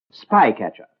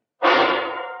Spycatcher.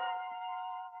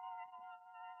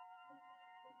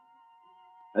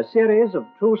 A series of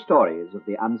true stories of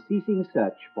the unceasing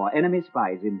search for enemy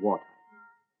spies in wartime,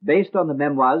 based on the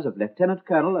memoirs of Lieutenant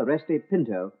Colonel Oreste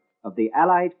Pinto of the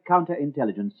Allied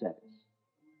Counterintelligence Service.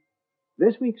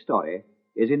 This week's story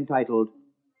is entitled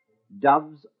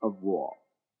Doves of War.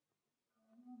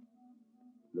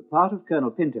 The part of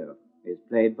Colonel Pinto is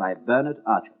played by Bernard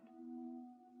Archer.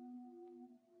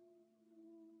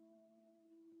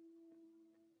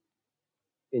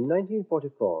 In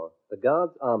 1944, the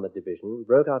Guards Armoured Division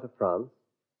broke out of France,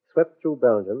 swept through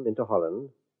Belgium into Holland,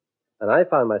 and I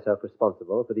found myself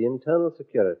responsible for the internal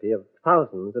security of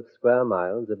thousands of square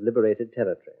miles of liberated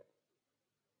territory.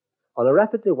 On a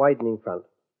rapidly widening front,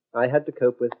 I had to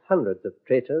cope with hundreds of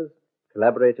traitors,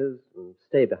 collaborators, and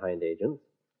stay-behind agents,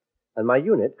 and my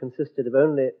unit consisted of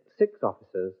only 6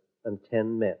 officers and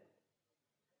 10 men.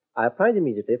 I applied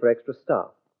immediately for extra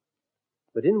staff,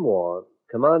 but in war,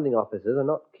 commanding officers are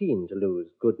not keen to lose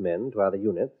good men to other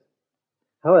units.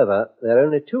 However, they're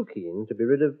only too keen to be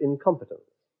rid of incompetence,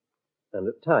 and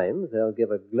at times they'll give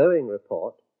a glowing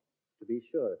report to be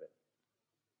sure of it.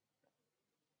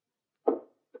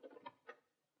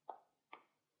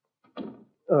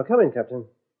 Oh, come in, Captain.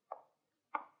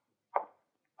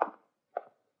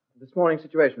 This morning's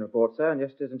situation report, sir, and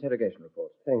yesterday's interrogation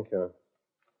report. Thank you.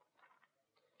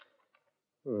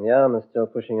 The arm is still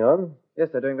pushing on? Yes,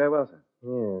 they're doing very well, sir.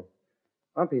 Yeah.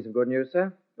 One piece of good news,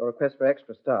 sir. Your request for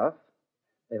extra staff.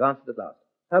 They've answered at last.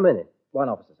 How many? 1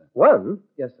 officer, sir. 1?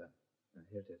 Yes, sir.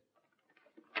 Here it is.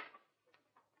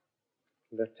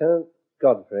 Lieutenant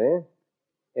Godfrey,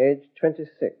 age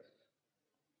 26.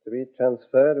 To be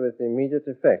transferred with immediate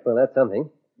effect. Well, that's something.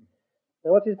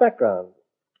 Now, what's his background?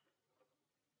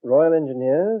 Royal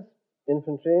Engineers,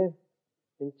 Infantry,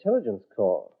 Intelligence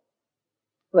Corps.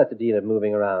 Well, that's a deal of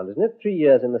moving around, isn't it? 3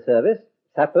 years in the service,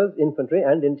 sappers, infantry,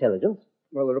 and intelligence.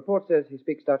 Well, the report says he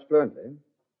speaks Dutch fluently.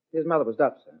 His mother was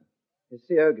Dutch, sir. His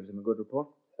CO gives him a good report.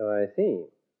 So I see.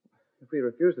 If we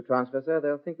refuse the transfer, sir,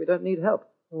 they'll think we don't need help.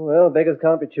 Well, beggars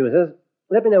can't be choosers.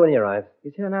 Let me know when he arrives.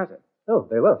 He's here now, sir. Oh,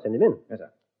 very well. Send him in. Yes,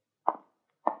 sir.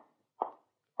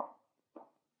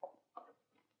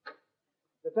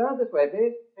 Lieutenant, this way,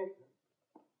 please. Thank you.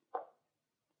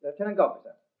 Lieutenant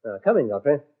Godfrey, sir. Come in,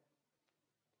 Godfrey.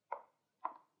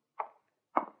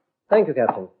 Thank you,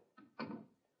 Captain.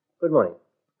 Good morning.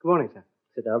 Good morning, sir.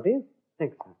 Sit down, please.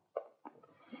 Thanks,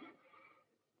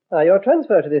 sir. Your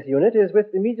transfer to this unit is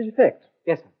with immediate effect.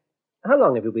 Yes, sir. How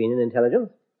long have you been in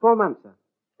intelligence? 4 months, sir.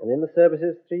 And in the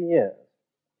services 3 years.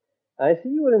 I see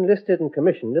you were enlisted and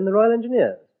commissioned in the Royal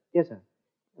Engineers. Yes, sir.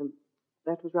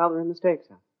 That was rather a mistake,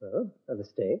 sir. Oh, a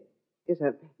mistake? Yes,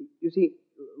 sir. You see,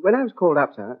 when I was called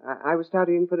up, sir, I was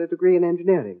studying for a degree in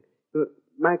engineering.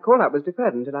 My call-up was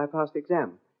deferred until I passed the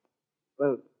exam.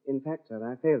 Well, in fact, sir,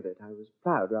 I failed it. I was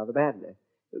ploughed rather badly.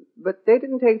 But they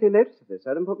didn't take any notice of this,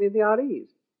 sir, and put me in the REs.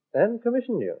 And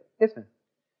commissioned you? Yes, sir.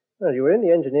 Well, you were in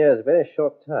the engineers a very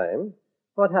short time.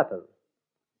 What happened?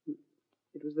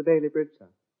 It was the Bailey Bridge, sir.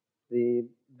 The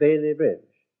Bailey Bridge?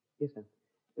 Yes, sir.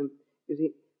 You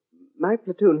see, my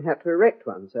platoon had to erect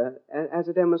one, sir, as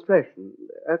a demonstration,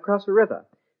 across a river.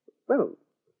 Well,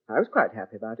 I was quite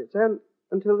happy about it, sir,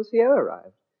 until the CO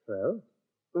arrived. Well,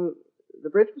 the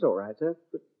bridge was all right, sir,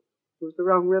 but it was the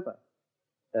wrong river.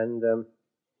 And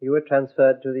you were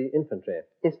transferred to the infantry?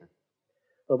 Yes, sir.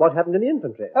 Well, what happened in the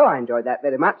infantry? Oh, I enjoyed that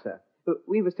very much, sir.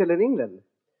 We were still in England.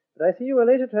 But I see you were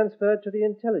later transferred to the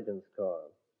Intelligence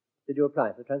Corps. Did you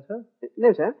apply for the transfer?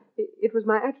 No, sir. It was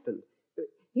my adjutant.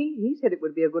 He said it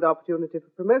would be a good opportunity for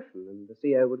promotion, and the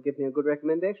CO would give me a good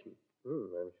recommendation.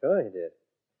 I'm sure he did.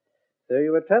 So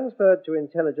you were transferred to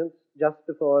intelligence just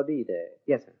before D-Day?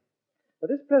 Yes, sir. For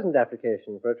this present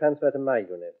application for a transfer to my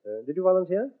unit, did you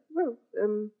volunteer? Well,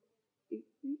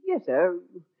 yes, sir.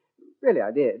 Really,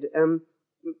 I did.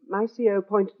 My CO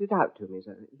pointed it out to me,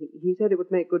 sir. He said it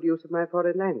would make good use of my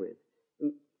foreign language.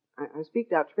 I speak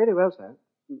Dutch very well, sir.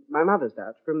 My mother's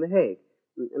Dutch, from The Hague,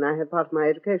 and I had part of my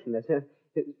education there, sir.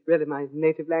 It's really my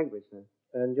native language, sir.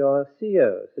 And your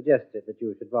CO suggested that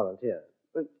you should volunteer?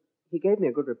 Well, he gave me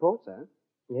a good report, sir.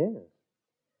 Yes.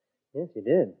 Yes, he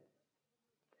did.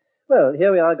 Well,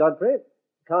 here we are, Godfrey,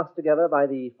 cast together by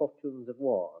the fortunes of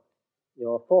war.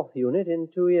 Your 4th unit in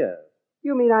 2 years.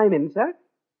 You mean I'm in, sir?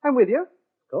 I'm with you?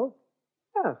 Of course.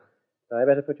 Oh. So I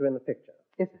better put you in the picture.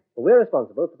 Yes, sir. Well, we're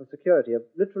responsible for the security of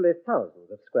literally thousands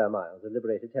of square miles of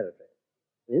liberated territory.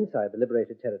 And inside the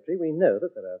liberated territory, we know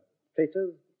that there are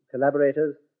traitors,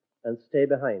 collaborators, and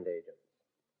stay-behind agents.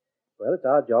 Well, it's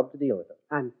our job to deal with them.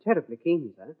 I'm terribly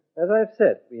keen, sir. As I've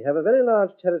said, we have a very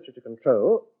large territory to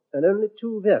control and only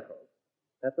 2 vehicles.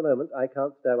 At the moment, I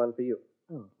can't spare one for you.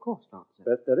 Oh, of course not, sir.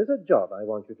 But there is a job I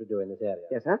want you to do in this area.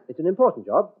 Yes, sir? It's an important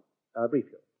job. I'll brief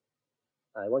you.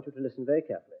 I want you to listen very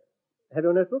carefully. Have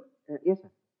your notebook? Yes, sir.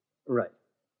 Right.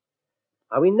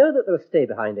 Now, we know that there are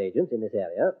stay-behind agents in this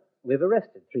area. We've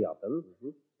arrested 3 of them. Mm-hmm.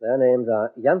 Their names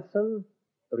are Janssen,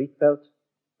 Rietveld,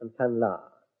 and Van Laar.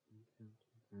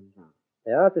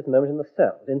 They are at this moment in the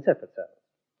cells, in separate cells.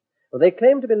 Well, they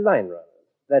claim to be line runners,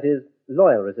 that is,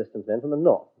 loyal resistance men from the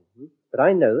north. Mm-hmm. But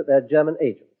I know that they're German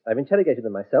agents. I've interrogated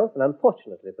them myself, and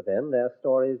unfortunately for them, their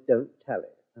stories don't tally.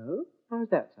 Oh? How's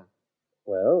that, sir?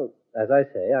 Well, as I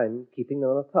say, I'm keeping them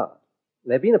apart.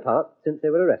 They've been apart since they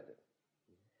were arrested.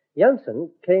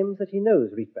 Janssen claims that he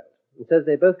knows Rietveld and says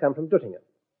they both come from Duttingen.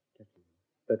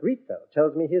 But Rietveld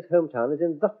tells me his hometown is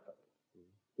in Zutphen.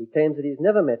 He claims that he's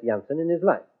never met Janssen in his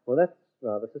life. Well, that's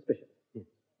rather suspicious. Yes.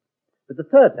 But the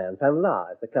third man, Van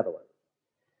Laar, is the clever one.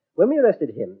 When we arrested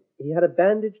him, he had a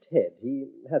bandaged head. He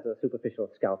has a superficial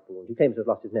scalp wound. He claims to have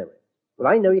lost his memory.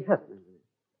 Well, I know he hasn't.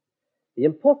 The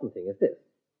important thing is this.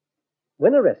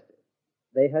 When arrested,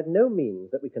 they had no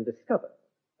means that we can discover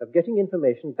of getting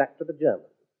information back to the Germans.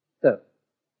 So,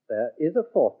 there is a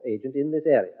 4th agent in this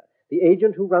area, the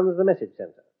agent who runs the message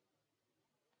center.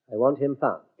 I want him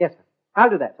found. Yes, sir. I'll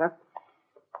do that, sir.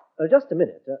 Just a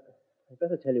minute. I'd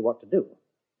better tell you what to do.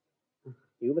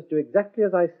 You must do exactly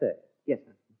as I say. Yes,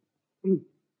 sir.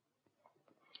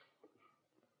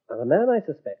 Now, the man I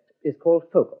suspect is called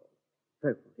Vogel.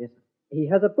 Vogel, yes, sir. He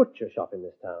has a butcher shop in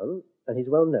this town, and he's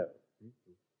well known.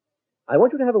 I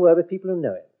want you to have a word with people who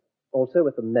know him, also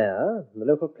with the mayor and the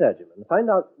local clergyman. Find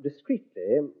out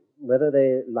discreetly whether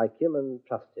they like him and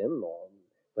trust him, or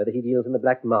whether he deals in the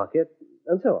black market,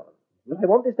 and so on. But I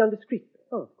want this done discreetly.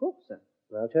 Oh, of course, sir.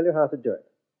 And I'll tell you how to do it.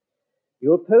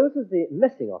 You'll pose as the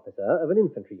messing officer of an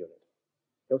infantry unit.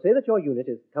 You'll say that your unit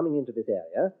is coming into this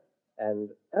area, and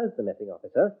as the messing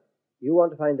officer, you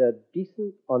want to find a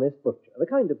decent, honest butcher, the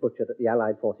kind of butcher that the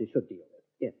Allied forces should deal with.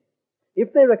 Yes.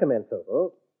 If they recommend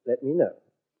Vogel, let me know.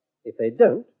 If they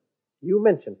don't, you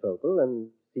mention Vogel and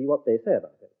see what they say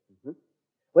about him. Mm-hmm.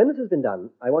 When this has been done,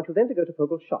 I want you then to go to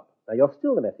Vogel's shop. Now, you're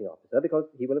still the messing officer because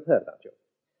he will have heard about you.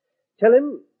 Tell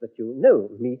him that you know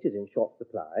meat is in short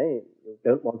supply. You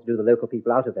don't want to do the local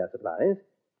people out of their supplies.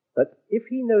 But if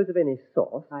he knows of any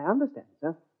source... I understand,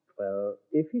 sir. Well,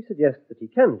 if he suggests that he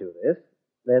can do this,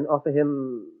 then offer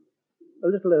him a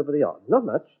little over the odds. Not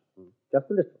much, just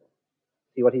a little.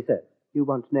 See what he says. You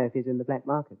want to know if he's in the black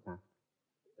market,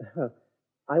 sir?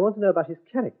 I want to know about his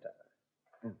character.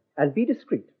 And be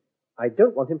discreet. I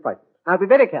don't want him frightened. I'll be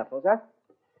very careful, sir.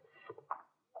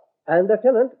 And,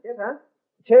 Lieutenant? Yes, sir?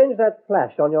 Change that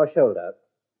flash on your shoulder.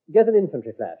 Get an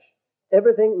infantry flash.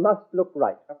 Everything must look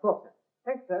right. Of course, sir.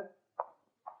 Thanks, sir.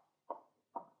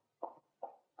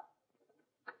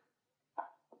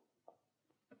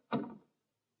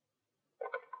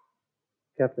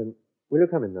 Captain, will you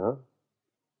come in now?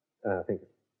 Thank you.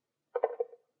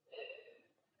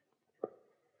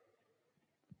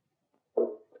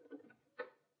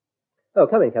 Oh,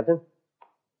 come in, Captain.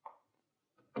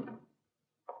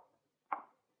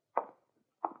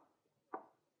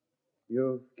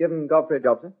 You've given Godfrey a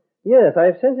job, sir? Yes,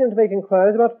 I've sent him to make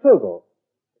inquiries about Vogel.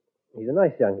 He's a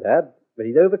nice young lad, but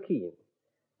he's over-keen.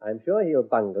 I'm sure he'll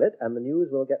bungle it, and the news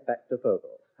will get back to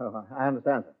Vogel. Oh, I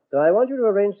understand, sir. So I want you to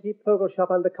arrange to keep Vogel's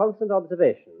shop under constant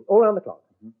observation, all round the clock.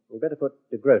 Mm-hmm. You'd better put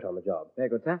de Groot on the job. Very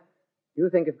good, sir. You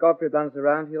think if Godfrey blunders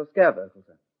around, he'll scare Vogel,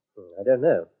 sir? I don't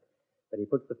know, but he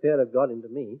puts the fear of God into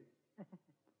me.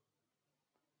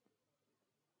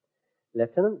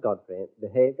 Lieutenant Godfrey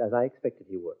behaved as I expected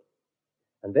he would,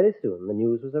 and very soon the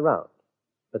news was around,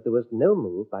 but there was no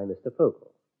move by Mr.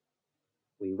 Vogel.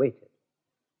 We waited.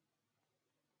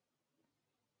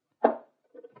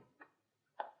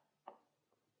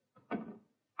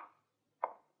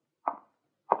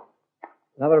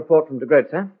 Another report from de Groot,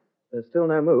 sir. There's still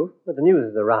no move. But the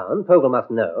news is around. Vogel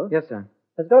must know. Yes, sir.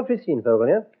 Has Godfrey seen Vogel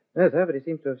yet? No, sir, but he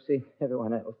seems to have seen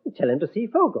everyone else. Tell him to see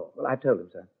Vogel. Well, I've told him,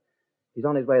 sir. He's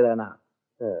on his way there now.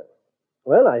 Oh.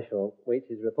 Well, I shall wait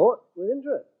his report with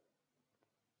interest.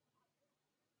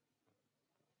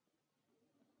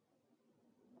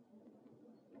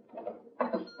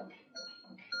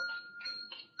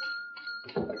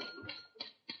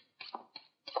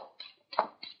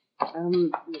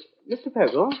 Mr.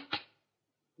 Vogel?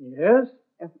 Yes?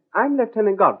 I'm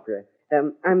Lieutenant Godfrey.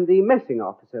 I'm the messing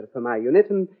officer for my unit,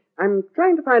 and I'm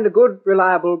trying to find a good,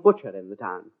 reliable butcher in the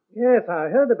town. Yes, I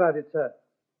heard about it, sir.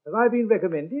 Have I been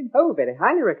recommended? Oh, very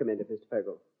highly recommended, Mr.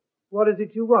 Vogel. What is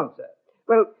it you want, sir?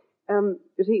 Well,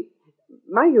 you see,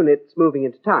 my unit's moving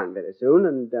into town very soon,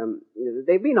 and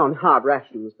they've been on hard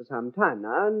rations for some time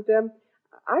now, and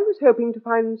I was hoping to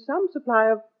find some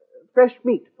supply of fresh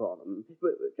meat for them.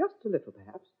 Just a little,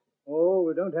 perhaps. Oh,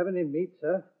 we don't have any meat,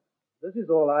 sir. This is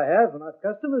all I have, and I've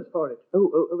customers for it. But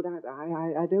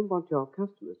I don't want your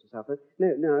customers to suffer.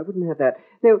 No, I wouldn't have that.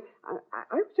 No,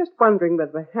 I was just wondering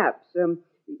whether perhaps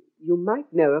you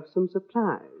might know of some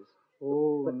supplies.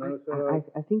 Oh, But no, sir.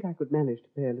 I think I could manage to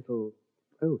pay a little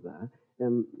over.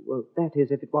 Well, that is,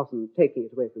 if it wasn't taking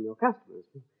it away from your customers.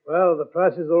 Well, the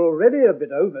prices are already a bit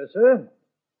over, sir.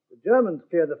 The Germans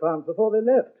cleared the farms before they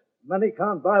left. Money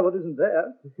can't buy what isn't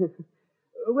there.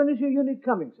 When is your unit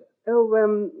coming, sir?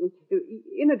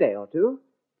 In a day or two.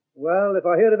 Well, if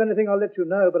I hear of anything, I'll let you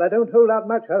know, but I don't hold out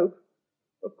much hope.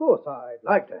 Of course, I'd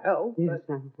like to help. Yes,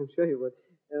 I'm sure you would.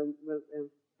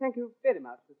 Thank you very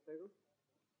much, Mr.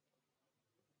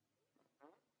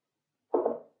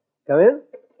 Fogel. Come in.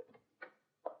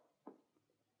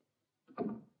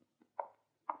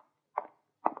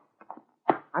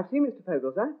 I've seen Mr.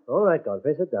 Fogel, sir. All right,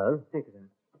 Godfrey, sit down. Thank you,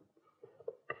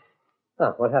 sir.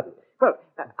 Ah, what happened? Well,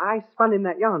 I spun in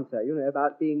that yarn, sir,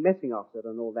 about being messing officer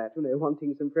and all that,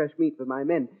 wanting some fresh meat for my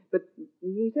men. But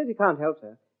he says he can't help,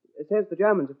 sir. He says the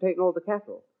Germans have taken all the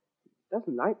cattle.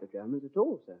 Doesn't like the Germans at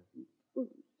all, sir. Well,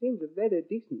 seems a very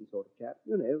decent sort of chap,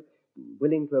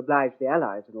 willing to oblige the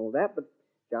Allies and all that, but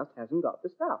just hasn't got the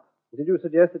stuff. Did you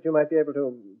suggest that you might be able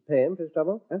to pay him for his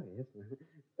trouble? Oh, yes, sir.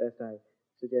 First I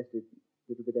suggested a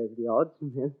little bit over the odds,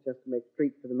 just to make a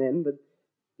treat for the men, but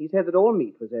he said that all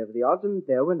meat was over the odds and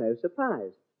there were no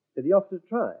supplies. Did he offer to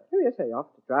try? Oh, yes, sir, he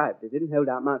offered to try, but he didn't hold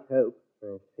out much hope.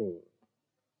 I see.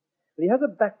 Well, he has a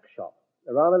back shop,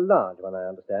 a rather large one, I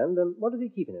understand. And what does he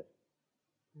keep in it?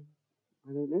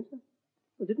 I don't know, sir.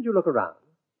 Well, didn't you look around?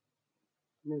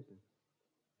 No, sir.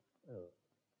 Oh.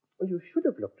 Well, you should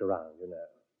have looked around,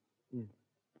 Yes.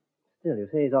 Still, you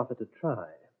say he's offered to try.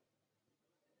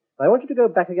 I want you to go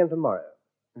back again tomorrow.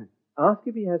 Right. Ask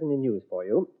if he has any news for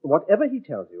you. Whatever he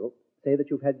tells you, say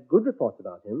that you've had good reports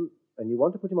about him and you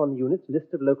want to put him on the unit's list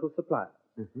of local suppliers.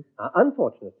 Mm-hmm.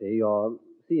 Unfortunately, your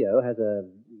CO has a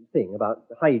thing about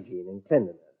hygiene and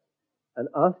cleanliness. And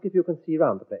ask if you can see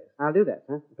round the place. I'll do that,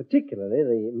 sir. Particularly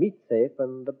the meat safe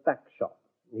and the back shop.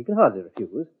 He can hardly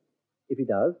refuse. If he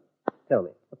does, tell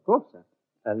me. Of course, sir.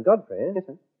 And Godfrey, Yes,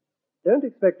 sir. don't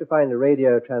expect to find a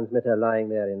radio transmitter lying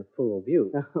there in full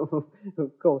view.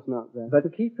 Of course not, sir.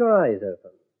 But keep your eyes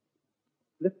open.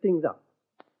 Lift things up.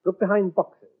 Look behind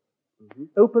boxes. Mm-hmm.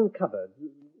 Open cupboards,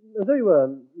 as though you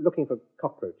were looking for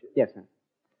cockroaches. Yes, sir.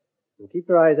 And keep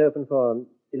your eyes open for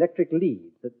electric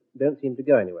leads that don't seem to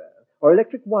go anywhere. Or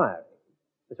electric wiring,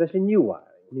 especially new wiring.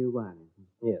 New wiring.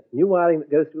 Yes, new wiring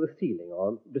that goes through the ceiling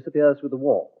or disappears through the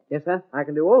wall. Yes, sir. I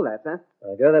can do all that, sir.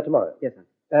 I'll go there tomorrow. Yes, sir.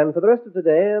 And for the rest of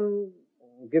today,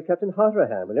 give Captain Harter a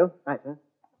hand, will you? Right, sir.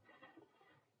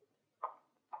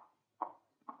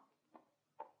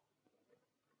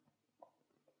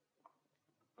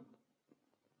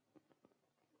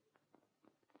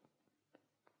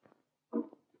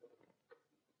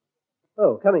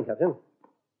 Oh, coming, Captain.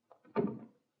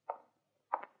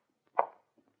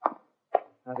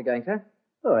 How's it going, sir?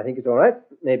 Oh, I think it's all right.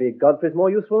 Maybe Godfrey's more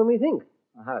useful than we think.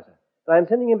 Oh, how, sir? I'm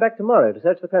sending him back tomorrow to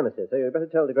search the premises, so you'd better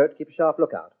tell de Groot to keep a sharp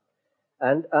lookout.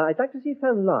 And I'd like to see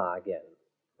Van La again.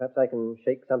 Perhaps I can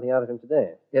shake something out of him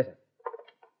today. Yes, sir.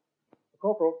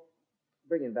 Corporal,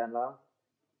 bring in Van Laar.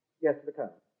 Yes, to the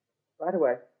colonel. Right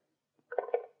away.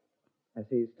 Has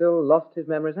he still lost his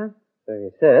memory, sir? So he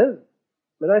says,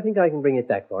 but I think I can bring it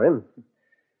back for him.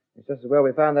 It's just as well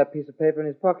we found that piece of paper in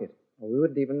his pocket, or we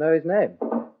wouldn't even know his name.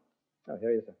 Oh,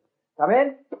 here he is, sir. Come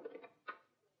in.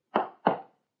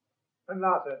 And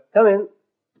now, sir. Come in.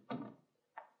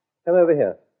 Come over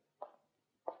here.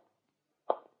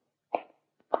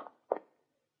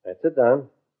 Right, sit down.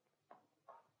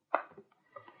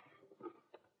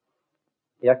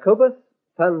 Jacobus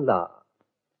Van La.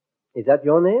 Is that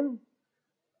your name?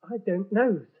 I don't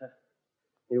know, sir.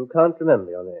 You can't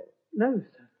remember your name. No,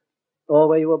 sir. Or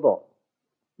where you were born.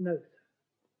 No, sir.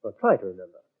 Well, try to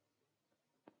remember.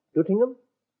 Nottingham?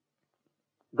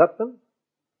 Zutphen?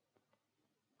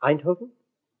 Eindhoven?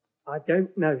 I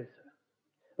don't know, sir.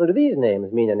 Well, do these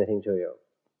names mean anything to you?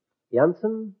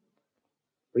 Janssen?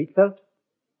 Rietveld?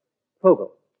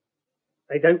 Vogel?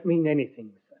 They don't mean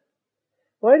anything, sir.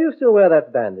 Why do you still wear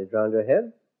that bandage round your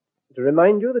head? To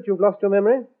remind you that you've lost your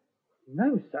memory?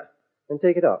 No, sir. Then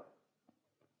take it off.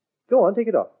 Go on, take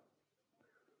it off.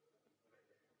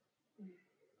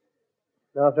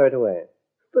 Now throw it away.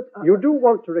 But You do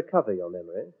want to recover your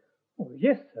memory. Oh,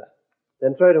 yes, sir.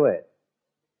 Then throw it away.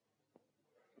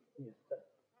 Yes, sir.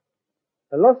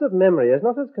 A loss of memory is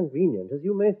not as convenient as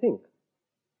you may think.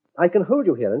 I can hold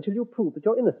you here until you prove that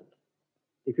you're innocent.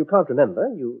 If you can't remember,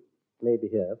 you may be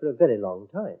here for a very long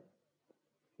time.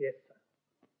 Yes, sir.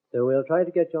 So we'll try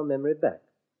to get your memory back.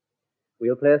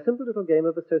 We'll play a simple little game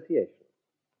of association.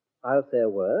 I'll say a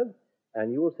word,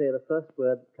 and you will say the first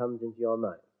word that comes into your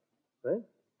mind. Right?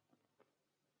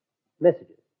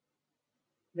 Messages.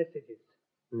 Messages.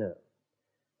 No.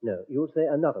 No, you'll say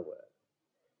another word.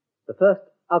 The first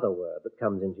other word that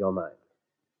comes into your mind.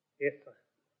 Yes, sir.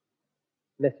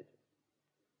 Messages.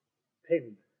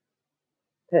 Pen.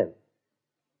 Pen.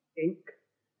 Ink.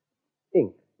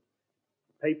 Ink.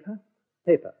 Paper.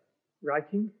 Paper.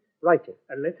 Writing. Writing.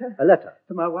 A letter. A letter.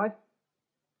 To my wife.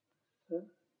 Sir?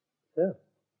 So,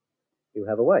 you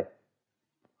have a wife.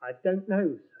 I don't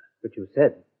know, sir. But you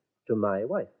said, to my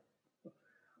wife.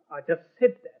 I just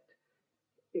said that.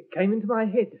 It came into my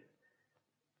head.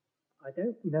 I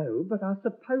don't know, but I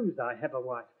suppose I have a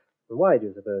wife. And why do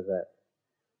you suppose that?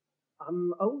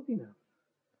 I'm old enough.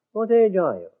 What age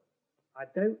are you? I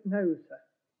don't know, sir.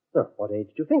 Oh, what age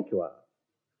do you think you are?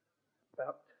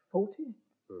 About 40?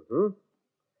 Mm-hmm.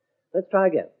 Let's try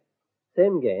again.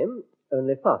 Same game,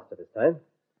 only faster this time.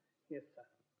 Yes,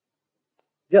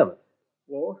 sir. German.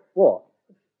 War? War.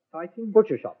 Fighting?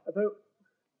 Butcher shop. About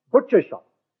Butcher shop.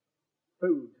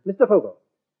 food. Mr. Vogel.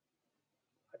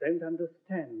 I don't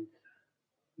understand.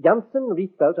 Janssen,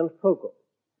 Rietveld, and Vogel.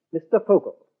 Mr.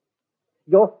 Vogel.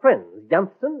 Your friends,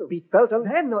 Janssen, Rietveld, and...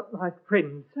 They're not my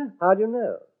friends, sir. How do you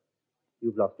know?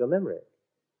 You've lost your memory.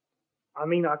 I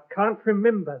mean, I can't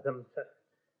remember them, sir.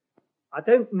 I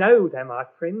don't know they're my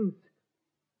friends.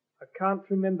 I can't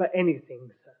remember anything,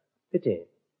 sir. Pity.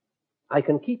 I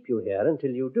can keep you here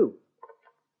until you do.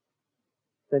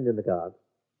 Send in the guard.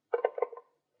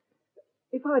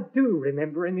 If I do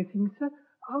remember anything, sir,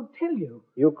 I'll tell you.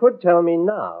 You could tell me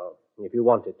now, if you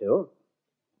wanted to.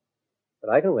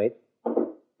 But I can wait.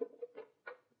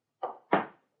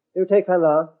 You take Van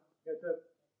Laar. Yes, sir.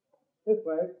 This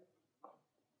way.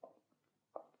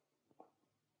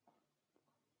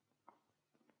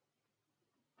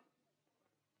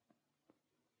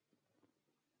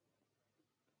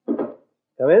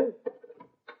 Come in.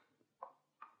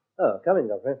 Oh, come in,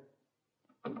 Godfrey.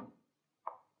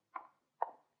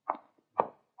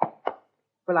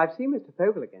 Well, I've seen Mr.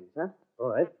 Fogel again, sir. All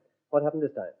right. What happened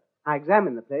this time? I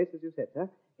examined the place, as you said, sir.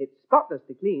 It's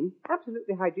spotlessly clean,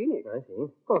 absolutely hygienic. I see.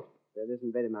 Of course, there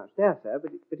isn't very much there, sir,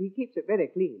 but he keeps it very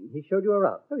clean. He showed you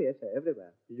around. Oh, yes, sir,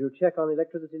 everywhere. Did you check on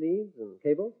electricity leads and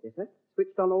cables? Yes, sir.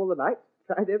 Switched on all the lights,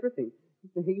 tried everything.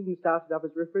 He even started up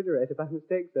his refrigerator by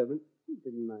mistake, sir, but he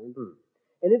didn't mind.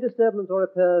 Any disturbance or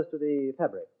repairs to the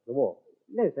fabric, the wall?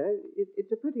 No, sir.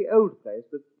 It's a pretty old place,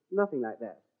 but nothing like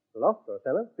that. A loft or a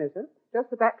cellar? No, sir.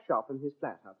 Just the back shop and his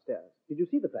flat upstairs. Did you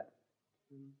see the flat?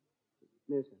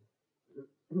 No, sir.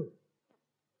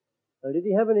 Well, did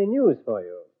he have any news for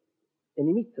you?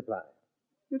 Any meat supply?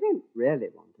 You don't really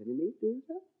want any meat, do you,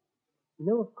 sir?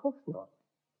 No, of course not.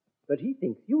 But he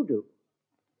thinks you do.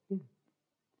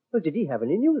 Well, did he have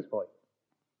any news for you?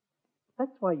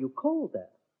 That's why you called there.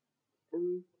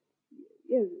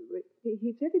 Yes,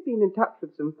 he said he'd been in touch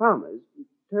with some farmers,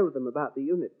 told them about the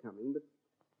unit coming, but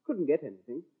couldn't get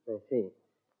anything. I see.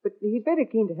 But he's very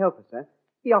keen to help us, sir.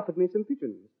 He offered me some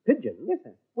pigeons. Pigeons? Yes,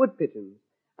 sir. Wood pigeons.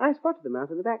 I spotted them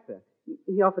out in the back there.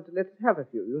 He offered to let us have a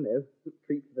few, you know,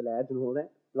 treat for the lads and all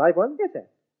that. Live ones? Yes, sir.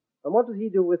 And what does he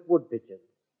do with wood pigeons?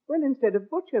 Well, instead of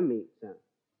butcher meat, sir.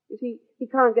 You see, he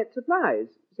can't get supplies,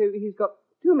 so he's got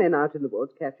 2 men out in the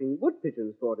woods catching wood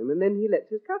pigeons for him, and then he lets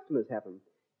his customers have them.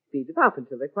 Feed them up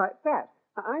until they're quite fat.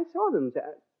 I saw them,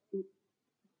 sir.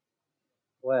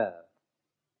 Where?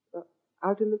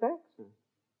 Out in the back, sir.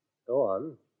 Go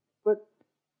on. But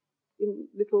in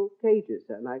little cages,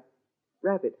 sir, like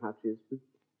rabbit hutches with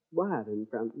wire in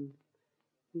front, and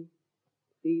he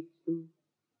feeds them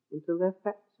until they're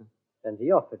fat, sir. And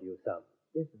he offered you some?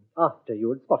 Yes, sir. After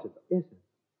you had spotted them? Yes, sir.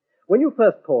 When you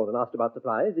first called and asked about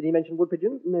supplies, did he mention wood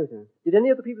pigeons? No, sir. Did any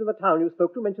of the people in the town you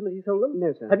spoke to mention that he sold them?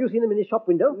 No, sir. Have you seen them in his shop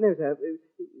window? No, sir.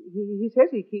 He says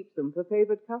he keeps them for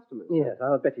favoured customers. Yes,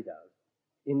 I'll bet he does.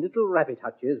 In little rabbit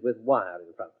hutches with wire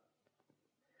in front.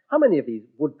 How many of these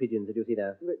wood pigeons did you see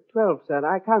there? 12, sir.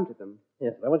 I counted them.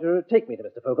 Yes, I want you to take me to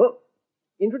Mr. Fogel.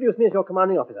 Introduce me as your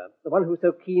commanding officer, the one who's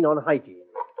so keen on hygiene.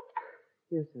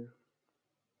 Yes, sir.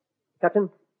 Captain,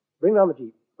 bring round the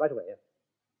jeep right away.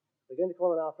 We're going to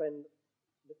call on our friend,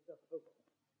 Mr. Fogel.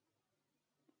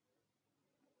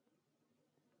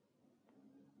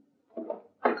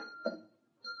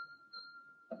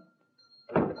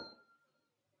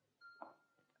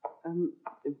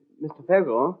 Mr.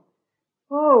 Fogel?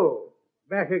 Oh,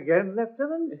 back again,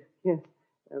 Lieutenant? Yes.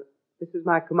 This is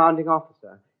my commanding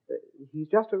officer. He's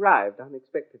just arrived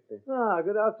unexpectedly. Ah,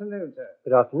 good afternoon, sir.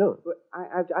 Good afternoon. Well,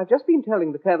 I've just been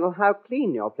telling the Colonel how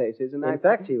clean your place is, and In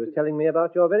fact, he was telling me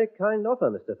about your very kind offer,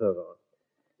 Mr. Fogel.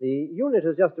 The unit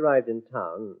has just arrived in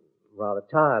town, rather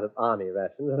tired of army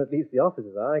rations, or at least the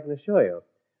officers are, I can assure you.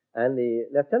 And the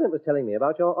lieutenant was telling me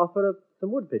about your offer of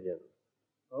some wood pigeons.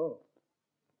 Oh.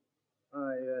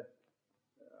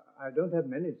 I don't have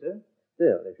many, sir.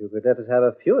 Still, if you could let us have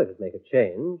a few, it would make a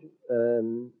change.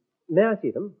 May I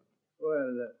see them?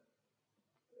 Well,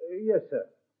 yes, sir.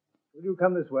 Will you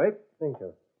come this way? Thank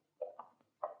you.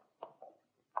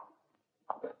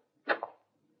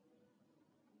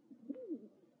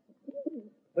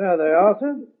 There they are,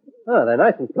 sir. Ah, they're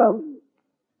nice and plump.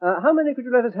 How many could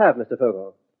you let us have, Mr.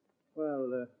 Fogel?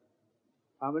 Well,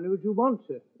 how many would you want,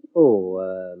 sir? Oh,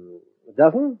 a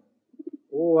dozen?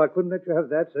 Oh, I couldn't let you have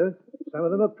that, sir. Some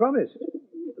of them are promised.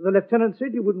 The lieutenant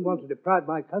said you wouldn't want to deprive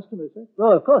my customers, sir.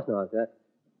 No, of course not, sir.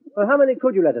 Well, how many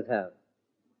could you let us have?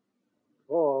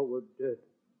 4 would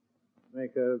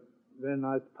make a very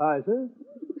nice pie, sir.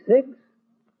 6?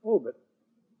 Oh, but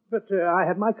I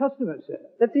have my customers, sir.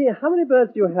 Let's see, how many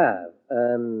birds do you have?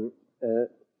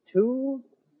 2,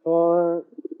 4,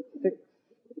 6,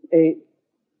 8,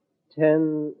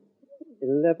 10,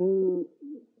 11.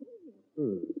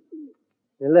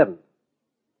 11.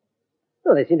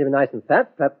 No, they seem to be nice and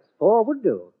fat. Perhaps 4 would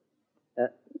do.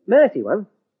 May I see one?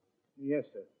 Yes,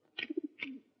 sir.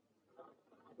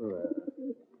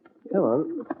 Come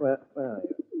on. Where are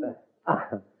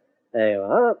you? There you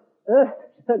are.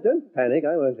 Don't panic.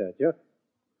 I won't hurt you.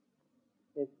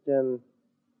 It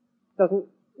doesn't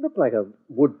look like a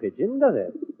wood pigeon, does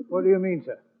it? What do you mean,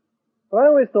 sir? Well, I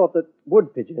always thought that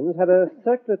wood pigeons had a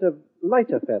circlet of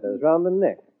lighter feathers round the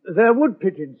neck. They're wood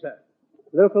pigeons, sir.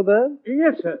 Local bird?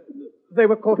 Yes, sir. They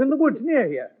were caught in the woods near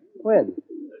here. When?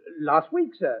 Last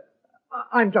week, sir.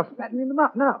 I'm just fattening them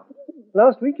up now.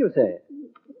 Last week, you say?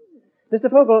 Mr.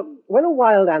 Fogel, when a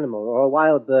wild animal or a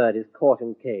wild bird is caught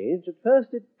and caged, at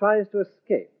first it tries to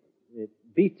escape. It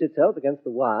beats itself against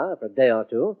the wire for a day or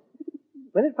two.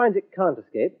 When it finds it can't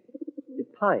escape,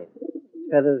 it pines.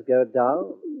 Feathers go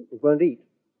dull. It won't eat.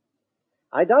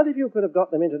 I doubt if you could have got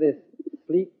them into this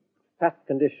sleek, fat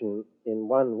condition in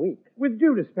 1 week. With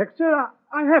due respect, sir,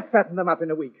 I have fattened them up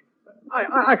in a week.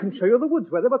 I can show you the woods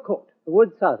where they were caught. The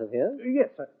woods south of here? Yes,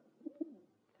 sir.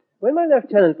 When my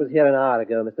lieutenant was here an hour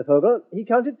ago, Mr. Fogel, he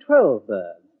counted 12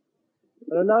 birds.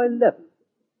 There are now 11.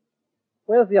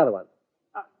 Where's the other one?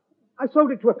 I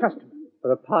sold it to a customer.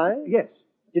 For a pie? Yes.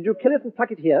 Did you kill it and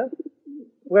pluck it here?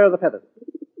 Where are the feathers?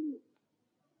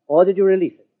 Or did you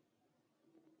release it?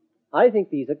 I think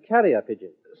these are carrier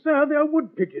pigeons. Sir, they're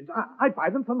wood pigeons. I buy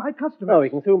them for my customers. Oh, we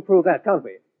can soon prove that, can't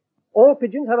we? All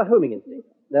pigeons have a homing instinct.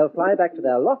 They'll fly back to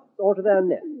their lofts or to their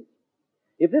nests.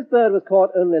 If this bird was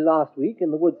caught only last week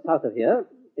in the woods south of here,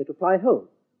 it will fly home.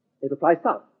 It will fly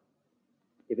south.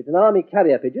 If it's an army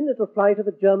carrier pigeon, it will fly to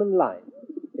the German line.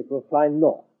 It will fly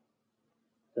north.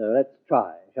 So let's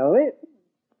try, shall we?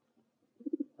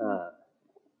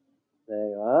 There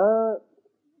you are.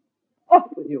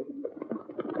 Off with you.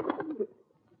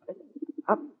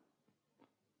 Up.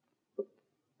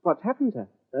 What's happened, sir?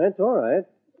 That's all right.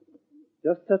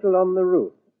 Just settle on the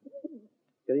roof.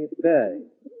 Getting its bearings.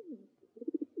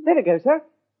 There it goes, sir.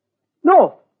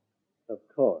 North. Of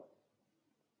course.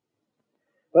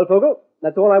 Well, Fogel,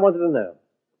 that's all I wanted to know.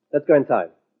 Let's go inside.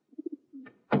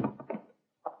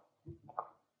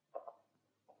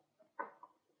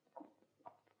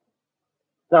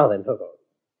 Now then, Fogel,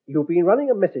 you've been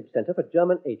running a message center for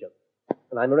German agents,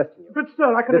 and I'm arresting you. But,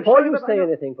 sir, I can Before assure you that say I...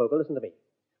 anything, Fogel, listen to me.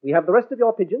 We have the rest of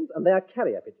your pigeons, and they are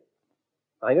carrier pigeons.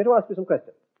 I'm going to ask you some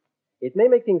questions. It may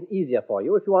make things easier for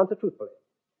you if you answer truthfully.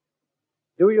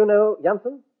 Do you know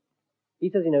Janssen? He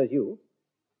says he knows you.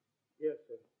 Yes,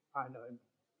 sir. I know him.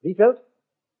 Wiefeld?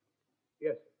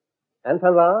 Yes, sir. And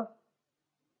Van Laar?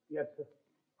 Yes, sir.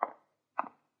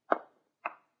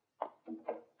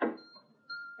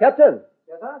 Captain!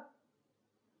 Yes, sir?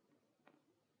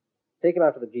 Take him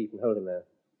out to the jeep and hold him there.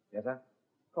 Yes, sir.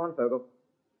 Come on, Fogel.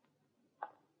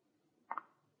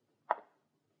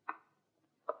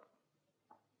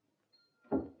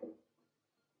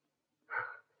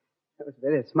 That was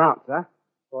very smart, sir.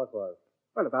 What was?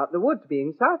 Well, about the woods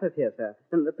being south of here, sir,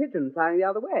 and the pigeon flying the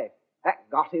other way. That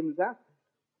got him, sir.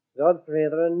 Godfrey,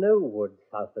 there are no woods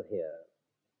south of here.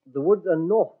 The woods are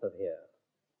north of here,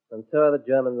 and so are the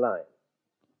German lines.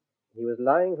 He was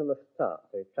lying from the start,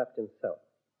 so he trapped himself.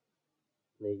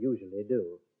 They usually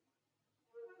do.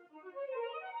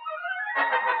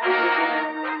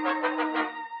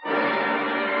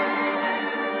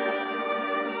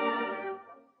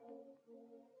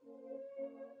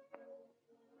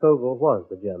 Vogel was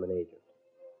the German agent.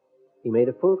 He made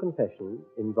a full confession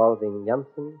involving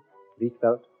Janssen,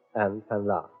 Rietveld, and Van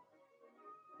Laar.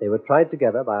 They were tried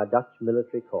together by a Dutch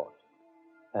military court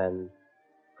and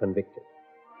convicted.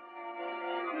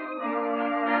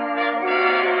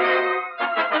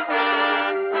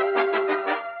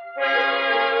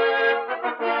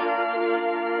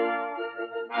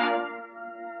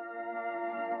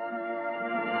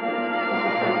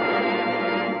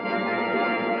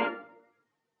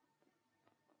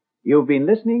 You've been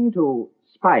listening to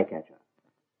Spycatcher,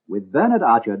 with Bernard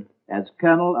Archard as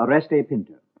Colonel Oreste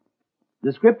Pinto.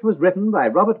 The script was written by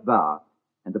Robert Barr,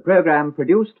 and the program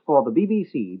produced for the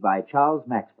BBC by Charles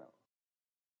Maxwell.